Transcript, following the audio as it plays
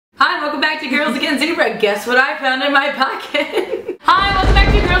Hi, welcome back to Girls Against Zebra. Guess what I found in my pocket? Hi, welcome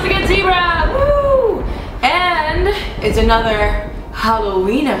back to Girls Against Zebra. Woo! And it's another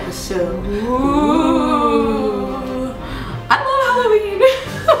Halloween episode. Ooh. I love Halloween.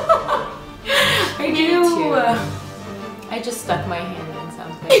 Me too. I just stuck my hand in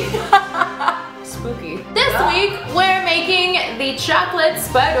something. Spooky. This week we're making the chocolate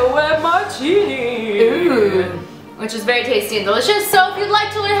spiderweb martini. Ooh. Which is very tasty and delicious, so if you'd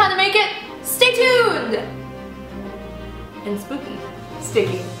like to learn how to make it, stay tuned! And spooky.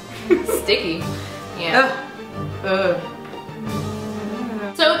 Sticky. Sticky. Yeah.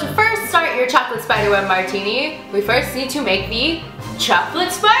 So to first start your chocolate spiderweb martini, we first need to make the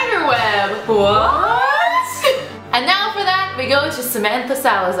chocolate spiderweb. What? And now for that, we go to Samantha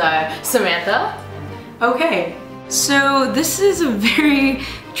Salazar. Samantha? Okay. So this is a very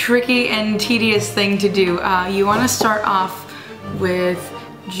tricky and tedious thing to do. You want to start off with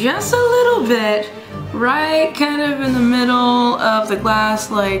just a little bit, right kind of in the middle of the glass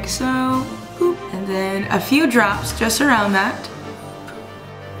like so. Boop. And then a few drops just around that.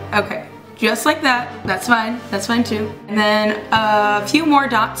 Okay, just like that. That's fine. That's fine too. And then a few more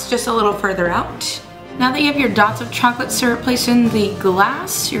dots just a little further out. Now that you have your dots of chocolate syrup placed in the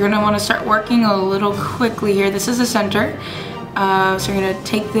glass, you're going to want to start working a little quickly here. This is the center. So you're going to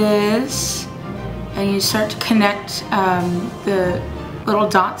take this and you start to connect the little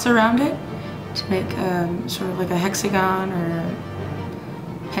dots around it to make sort of like a hexagon or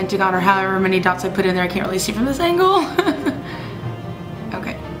a pentagon or however many dots I put in there. I can't really see from this angle.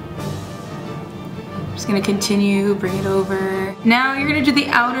 Okay. Just going to continue, bring it over. Now you're going to do the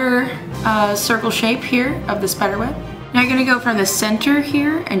outer circle shape here of the spider web. Now you're going to go from the center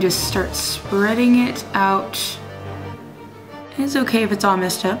here and just start spreading it out. It's okay if it's all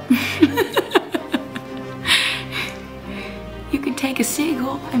messed up. You could take a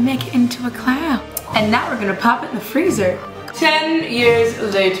seagull and make it into a cloud. And now we're going to pop it in the freezer. 10 years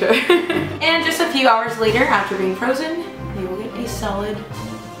later. And just a few hours later, after being frozen, you will get a solid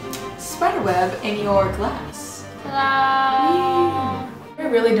spider web in your glass. Ta-da! I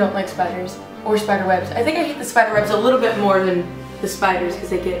really don't like spiders or spider webs. I think I hate the spider webs a little bit more than the spiders because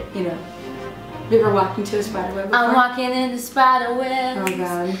they get, you know. Have you ever walked into a spider web before? I'm walking in the spider web. Oh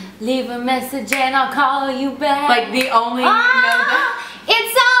god. Leave a message and I'll call you back. Like the only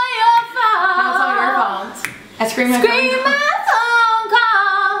It's all your fault. No, it's all your fault. I scream my phone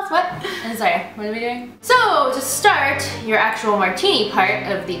calls. What? I'm sorry, what are we doing? So, to start your actual martini part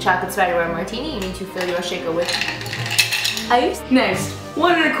of the chocolate spiderweb martini, you need to fill your shaker with ice. Next,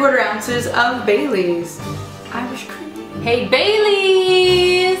 1 1/4 ounces of Bailey's Irish cream. Hey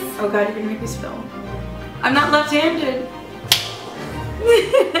Bailey's! Oh god, you're gonna make me spill. I'm not left-handed.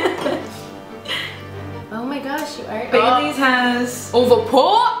 Oh my gosh, you are. Bailey's has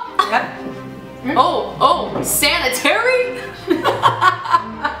overpour? Yep. Oh, sanitary?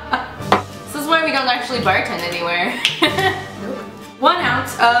 This is why we don't actually bartend anywhere. Nope. 1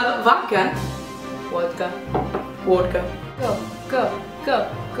 ounce of vodka. Vodka. Vodka. Go, go, go,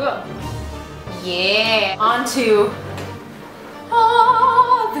 go. Yeah. On to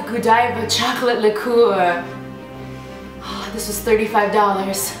the Godiva chocolate liqueur. Oh, this was $35.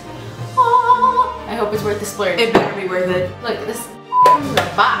 Oh, I hope it's worth the splurge. It better be worth it. Look, this comes in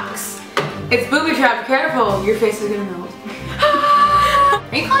a box. It's booby trap, careful, your face is gonna melt.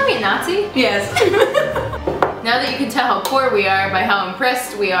 Are you calling me a Nazi? Yes. Now that you can tell how poor we are by how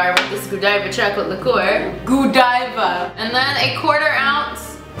impressed we are with this Godiva chocolate liqueur. Godiva. And then a 1/4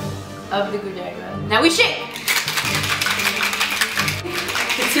 ounce of the Godiva. Now we shake.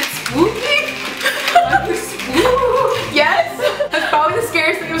 Is it spooky? Yes. That's probably the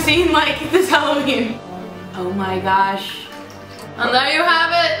scariest thing I've seen like this Halloween. Oh my gosh. And there you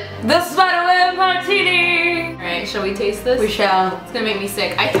have it. The spiderweb martini. Alright, shall we taste this? We shall. It's gonna make me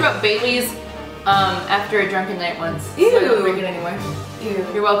sick. I threw up Bailey's after a drunken night once. Ew. So I don't drink it anymore. Ew.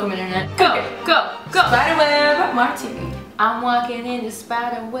 You're welcome, internet. Go, go, go. Spiderweb martini. I'm walking into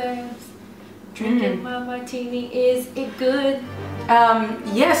spider webs. Drinking my martini, is it good?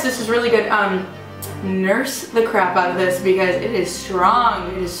 Yes, this is really good. Nurse the crap out of this because it is strong.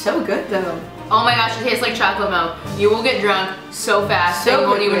 It is so good though. Oh my gosh, it tastes like chocolate milk. You will get drunk so fast that you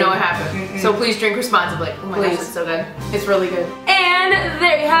won't even know what happened. So please drink responsibly. Oh my gosh, it's so good. It's really good. And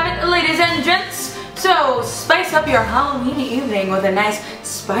there you have it, ladies and gents. So spice up your Halloween evening with a nice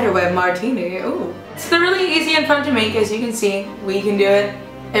spiderweb martini. Ooh. It's really easy and fun to make, as you can see. We can do it.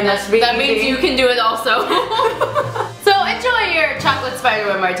 It must be That easy. means you can do it also. So enjoy your chocolate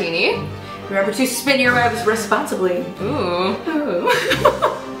spiderweb martini. Remember to spin your webs responsibly. Ooh. Ooh.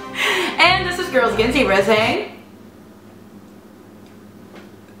 And this is Girls Against Zebra saying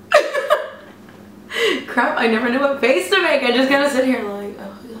Crap, I never knew what face to make. I just gotta sit here like,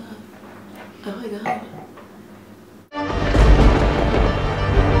 oh my god. Oh my god.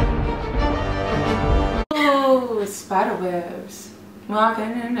 Oh, spider webs.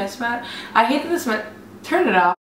 Walking in a spider. I hate that this one. Turn it off.